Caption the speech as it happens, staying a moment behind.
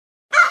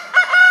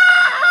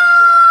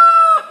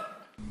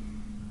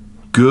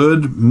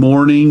Good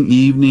morning,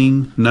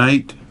 evening,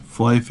 night,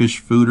 fly fish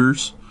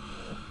fooders.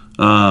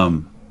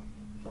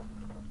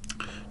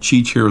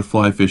 Cheech here with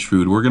Fly Fish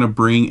Food. We're going to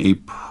bring a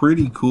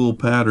pretty cool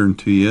pattern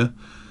to you.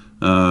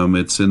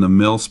 It's in the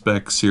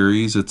Mil-Spec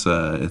series. It's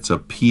a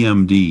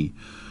PMD.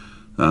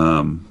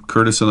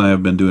 Curtis and I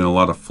have been doing a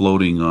lot of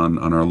floating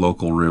on our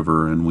local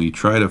river, and we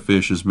try to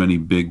fish as many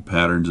big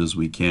patterns as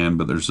we can,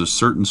 but there's a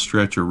certain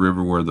stretch of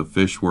river where the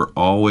fish were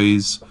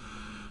always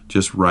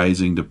just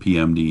rising to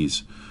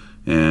PMDs.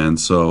 And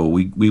so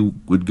we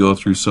would go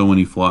through so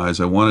many flies.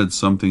 I wanted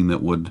something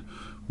that would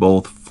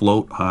both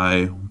float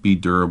high, be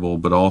durable,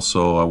 but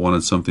also I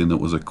wanted something that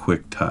was a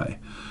quick tie.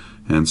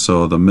 And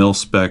so the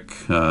Mil-Spec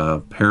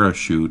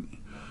parachute,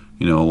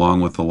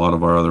 along with a lot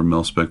of our other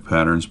Mil-Spec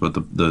patterns, but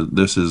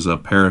this is a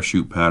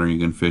parachute pattern you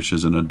can fish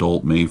as an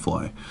adult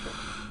Mayfly.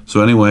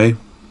 So anyway,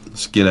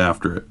 let's get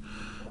after it.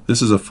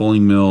 This is a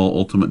Fulling Mill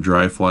Ultimate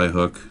Dry Fly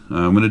hook.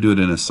 I'm going to do it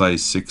in a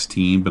size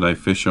 16, but I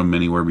fish them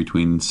anywhere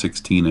between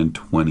 16 and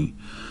 20.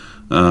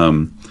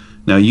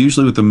 Now,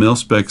 usually with the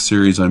Mil-Spec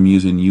series, I'm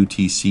using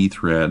UTC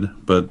thread,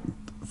 but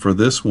for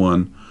this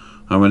one,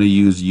 I'm going to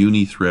use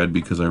Uni thread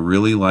because I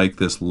really like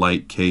this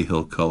light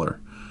Cahill color.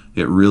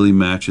 It really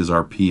matches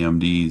our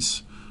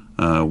PMDs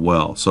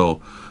well.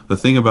 So the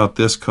thing about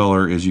this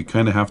color is you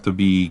kind of have to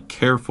be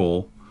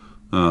careful.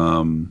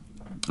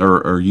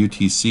 Or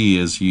UTC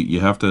is you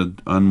have to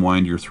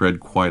unwind your thread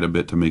quite a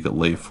bit to make it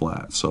lay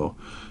flat, so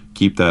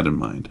keep that in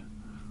mind.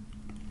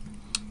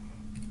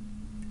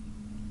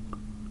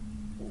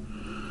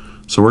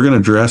 So we're going to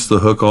dress the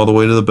hook all the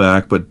way to the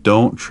back, but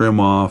don't trim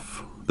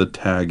off the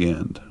tag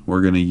end.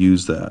 We're going to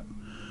use that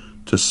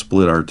to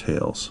split our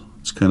tails.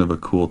 It's kind of a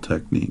cool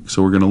technique.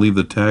 So we're going to leave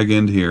the tag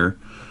end here.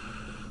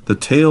 The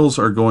tails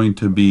are going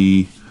to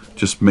be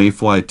just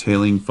Mayfly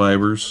tailing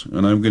fibers,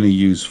 and I'm going to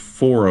use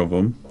 4 of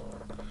them.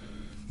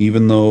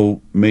 Even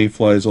though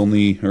Mayflies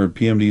or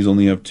PMDs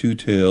only have 2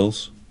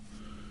 tails,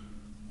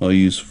 I'll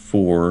use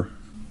 4.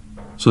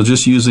 So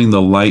just using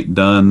the light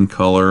dun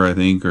color, I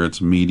think, or it's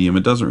medium,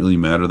 it doesn't really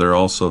matter. They're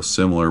all so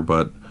similar,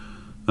 but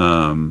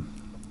I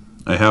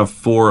have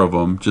 4 of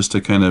them just to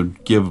kind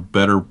of give a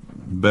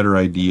better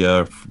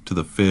idea to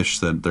the fish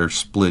that they're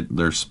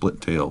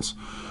split tails.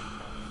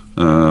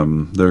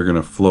 They're going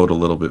to float a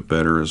little bit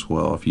better as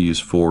well if you use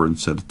 4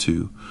 instead of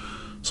 2.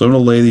 So I'm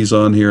going to lay these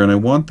on here, and I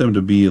want them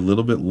to be a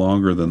little bit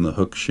longer than the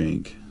hook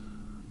shank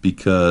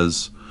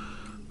because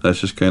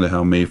that's just kind of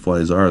how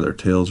Mayflies are. Their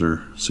tails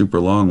are super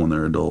long when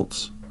they're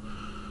adults.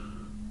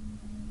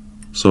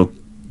 So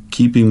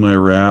keeping my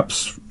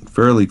wraps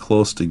fairly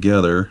close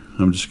together,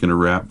 I'm just going to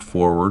wrap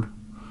forward.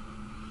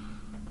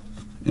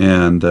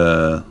 And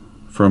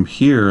from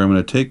here, I'm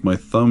going to take my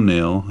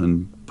thumbnail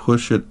and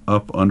push it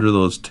up under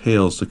those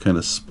tails to kind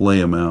of splay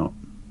them out.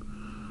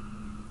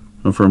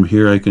 And from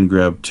here I can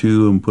grab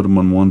 2 and put them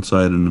on one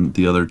side and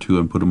the other 2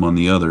 and put them on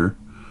the other.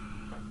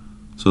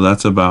 So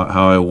that's about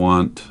how I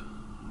want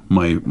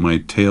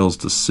my tails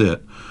to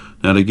sit.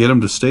 Now to get them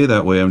to stay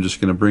that way, I'm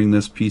just going to bring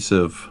this piece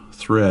of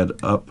thread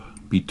up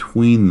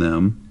between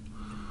them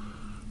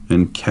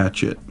and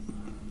catch it.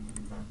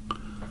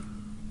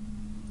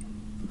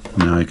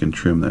 Now I can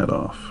trim that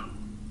off.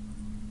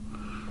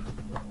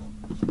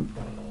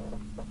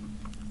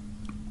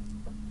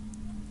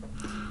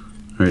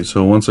 Alright,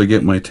 so once I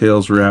get my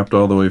tails wrapped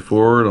all the way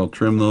forward, I'll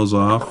trim those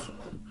off.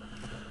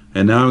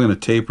 And now I'm going to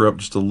taper up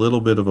just a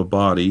little bit of a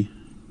body,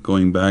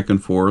 going back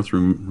and forth,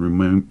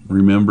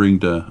 remembering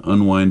to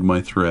unwind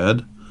my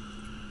thread.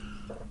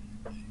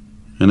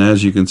 And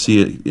as you can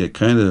see, it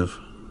kind of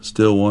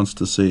still wants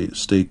to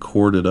stay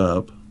corded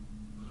up.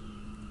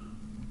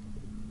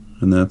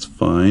 And that's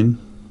fine.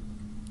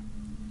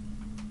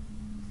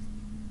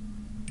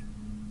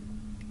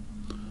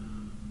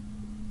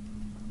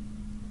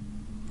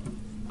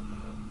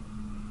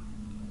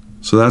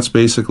 So that's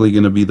basically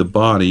going to be the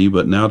body,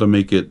 but now to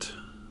make it,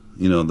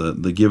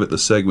 give it the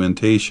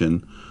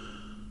segmentation,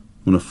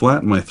 I'm going to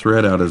flatten my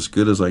thread out as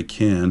good as I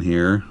can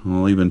here.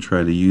 I'll even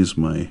try to use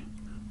my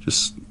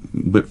just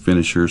whip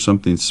finisher,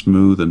 something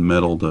smooth and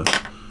metal to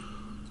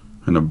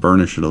kind of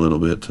burnish it a little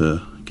bit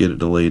to get it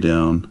to lay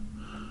down.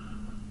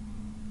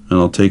 And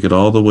I'll take it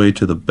all the way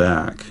to the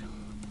back.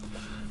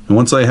 And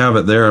once I have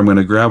it there, I'm going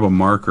to grab a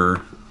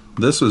marker.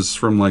 This is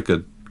from like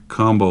a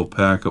combo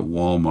pack at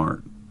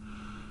Walmart.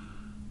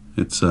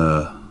 It's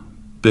a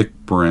Bic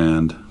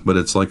brand, but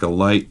it's like a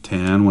light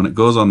tan. When it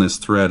goes on this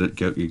thread,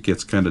 it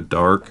gets kind of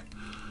dark.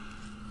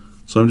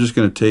 So I'm just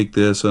going to take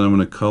this and I'm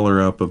going to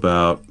color up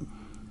about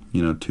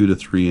 2 to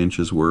 3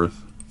 inches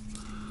worth,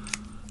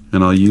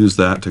 and I'll use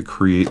that to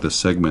create the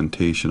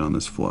segmentation on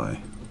this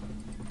fly.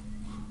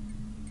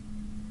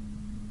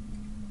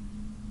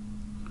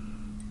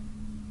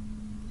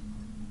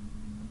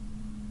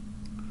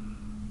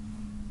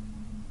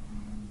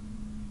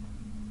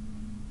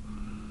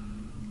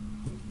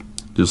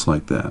 Just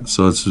like that.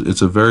 So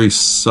it's a very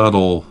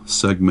subtle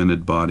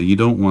segmented body. You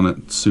don't want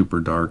it super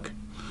dark.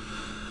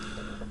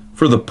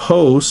 For the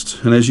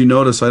post, and as you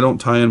notice, I don't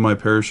tie in my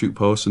parachute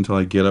post until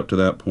I get up to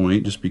that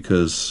point, just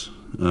because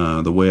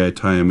the way I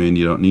tie them in,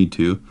 you don't need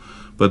to.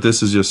 but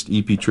this is just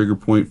EP trigger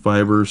point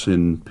fibers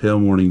in pale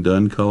morning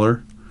dun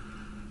color.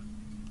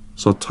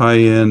 So I'll tie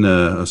in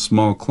a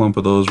small clump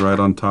of those right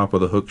on top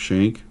of the hook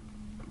shank.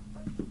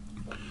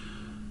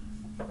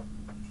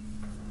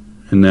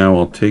 And now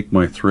I'll take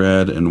my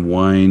thread and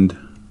wind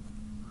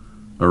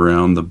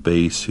around the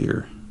base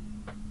here.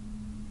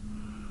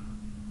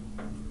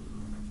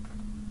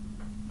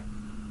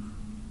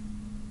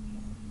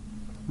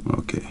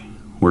 Okay,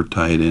 we're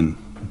tied in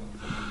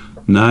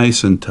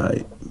nice and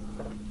tight.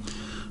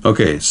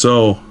 Okay,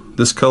 so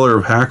this color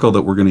of hackle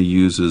that we're going to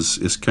use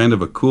is kind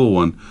of a cool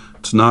one.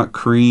 It's not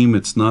cream,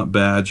 it's not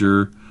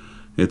badger,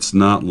 it's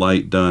not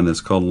light dun,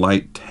 it's called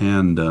light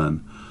tan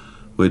dun,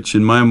 which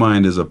in my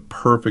mind is a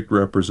perfect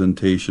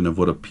representation of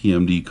what a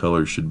PMD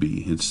color should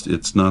be.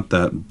 It's not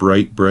that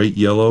bright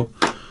yellow,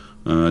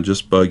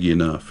 just buggy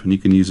enough. And you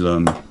can use it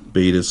on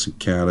betas,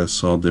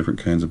 caddis, all different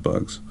kinds of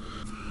bugs.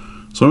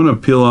 So I'm going to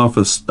peel off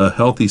a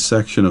healthy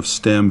section of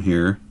stem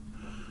here,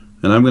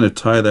 and I'm going to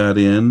tie that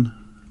in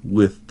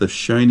with the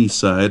shiny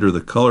side or the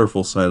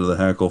colorful side of the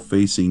hackle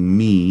facing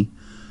me,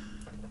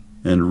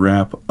 and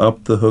wrap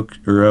up the hook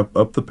or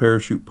up the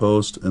parachute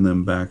post and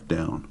then back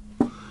down.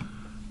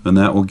 And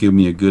that will give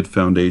me a good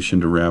foundation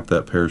to wrap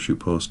that parachute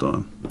post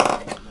on.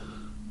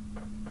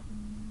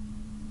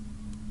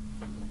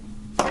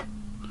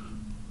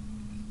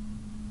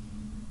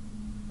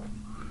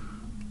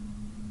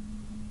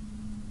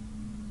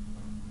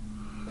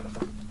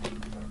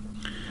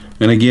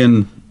 And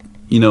again,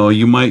 you know,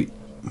 you might,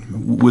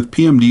 with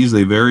PMDs,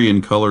 they vary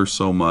in color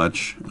so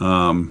much.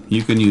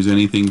 You can use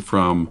anything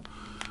from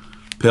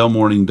pale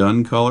morning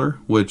dun color,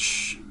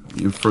 which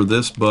for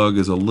this bug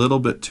is a little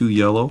bit too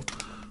yellow.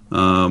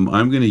 I'm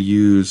going to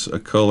use a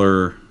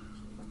color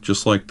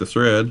just like the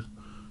thread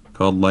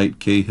called light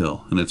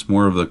Cahill, and it's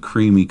more of the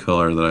creamy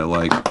color that I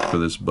like for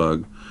this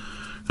bug.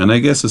 And I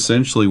guess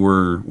essentially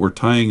we're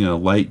tying a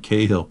light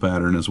Cahill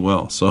pattern as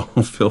well, so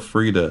feel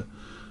free to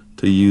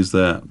use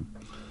that.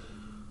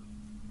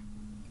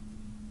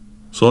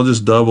 So I'll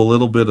just dub a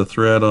little bit of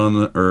thread on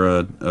the, or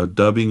a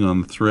dubbing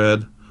on the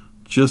thread,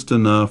 just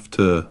enough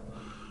to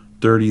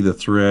dirty the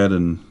thread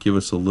and give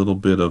us a little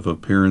bit of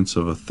appearance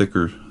of a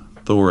thicker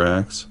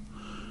thorax.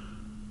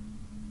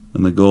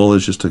 And the goal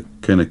is just to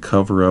kind of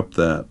cover up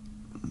that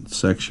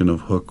section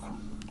of hook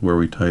where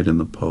we tied in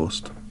the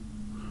post.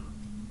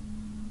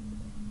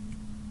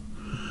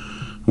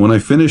 When I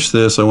finish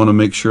this, I want to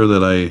make sure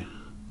that I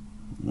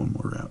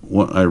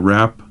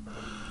wrap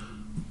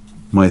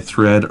my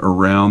thread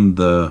around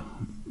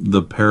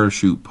the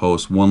parachute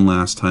post one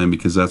last time,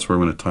 because that's where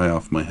I'm going to tie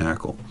off my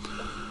hackle.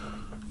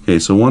 Okay,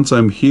 so once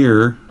I'm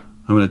here,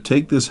 I'm going to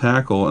take this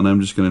hackle and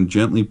I'm just going to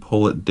gently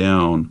pull it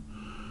down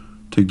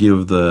to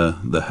give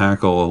the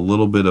hackle a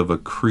little bit of a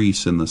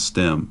crease in the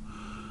stem.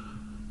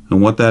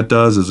 And what that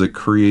does is it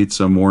creates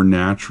a more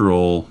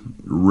natural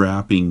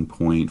wrapping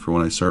point for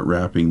when I start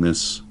wrapping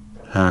this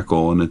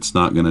hackle, and it's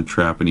not going to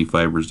trap any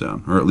fibers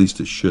down, or at least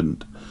it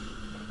shouldn't.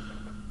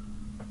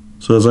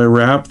 So as I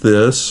wrap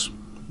this,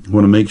 I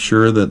want to make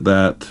sure that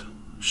that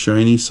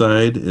shiny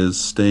side is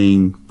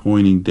staying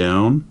pointing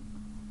down,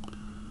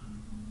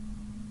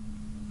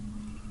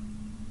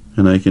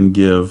 and I can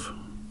give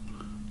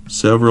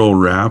several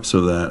wraps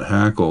of that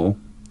hackle.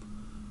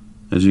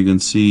 As you can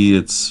see,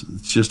 it's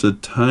just a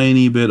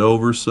tiny bit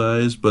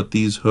oversized, but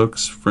these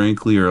hooks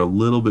frankly are a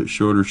little bit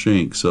shorter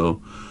shank,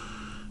 so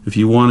if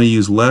you want to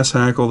use less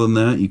hackle than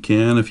that, you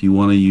can. If you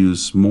want to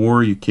use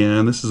more, you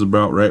can. This is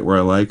about right where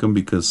I like them,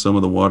 because some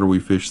of the water we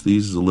fish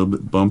these is a little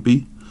bit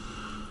bumpy.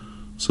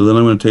 So then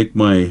I'm going to take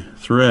my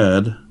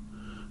thread,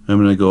 I'm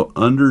going to go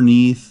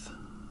underneath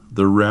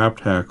the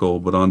wrapped hackle,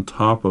 but on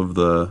top of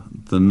the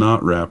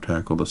not wrapped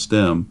hackle, the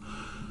stem,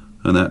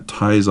 and that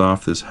ties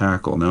off this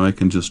hackle. Now I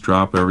can just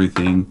drop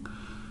everything.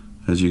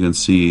 As you can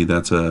see,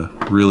 that's a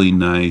really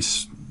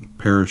nice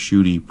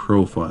parachute-y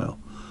profile.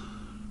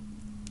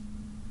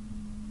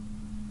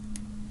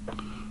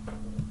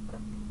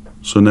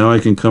 So now I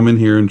can come in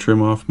here and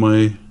trim off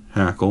my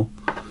hackle.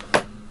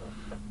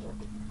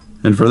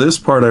 And for this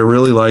part, I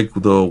really like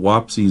the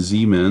Wapsi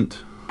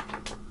Z-Mint.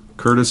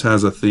 Curtis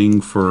has a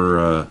thing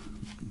for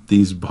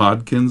these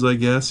bodkins, I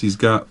guess. He's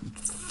got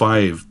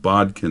 5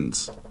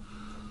 bodkins.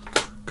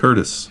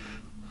 Curtis.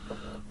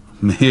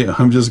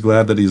 I'm just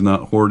glad that he's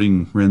not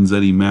hoarding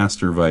Renzetti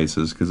Master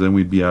Vices, because then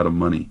we'd be out of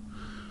money.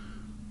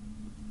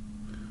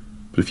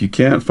 But if you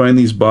can't find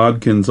these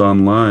bodkins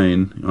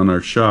online on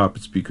our shop,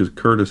 it's because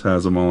Curtis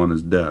has them all on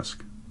his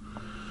desk.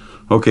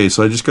 Okay,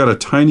 so I just got a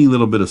tiny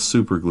little bit of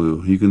super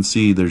glue. You can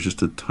see there's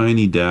just a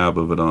tiny dab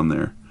of it on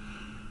there.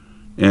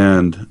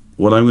 And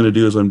what I'm going to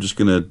do is I'm just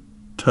going to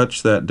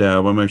touch that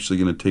dab. I'm actually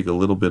going to take a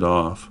little bit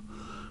off.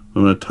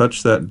 I'm going to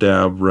touch that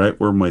dab right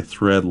where my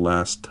thread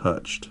last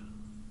touched.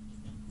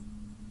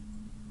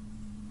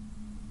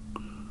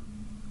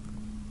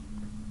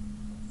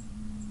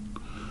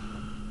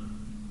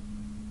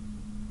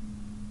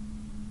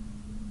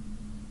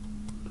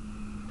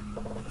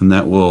 And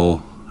that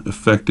will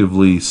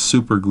effectively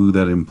super glue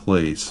that in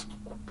place.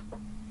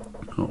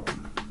 Oh,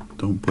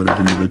 don't put it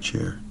into the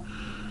chair.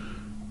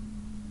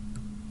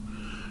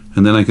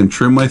 And then I can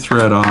trim my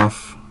thread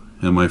off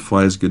and my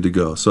fly is good to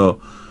go.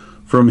 So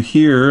from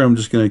here, I'm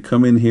just going to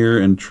come in here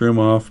and trim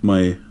off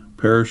my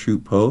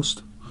parachute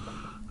post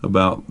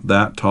about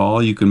that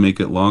tall. You can make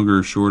it longer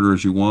or shorter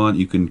as you want.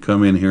 You can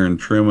come in here and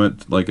trim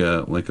it like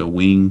a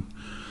wing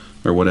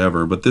or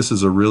whatever. But this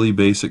is a really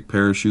basic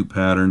parachute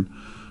pattern,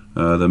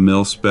 the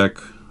Mil-Spec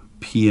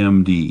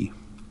PMD.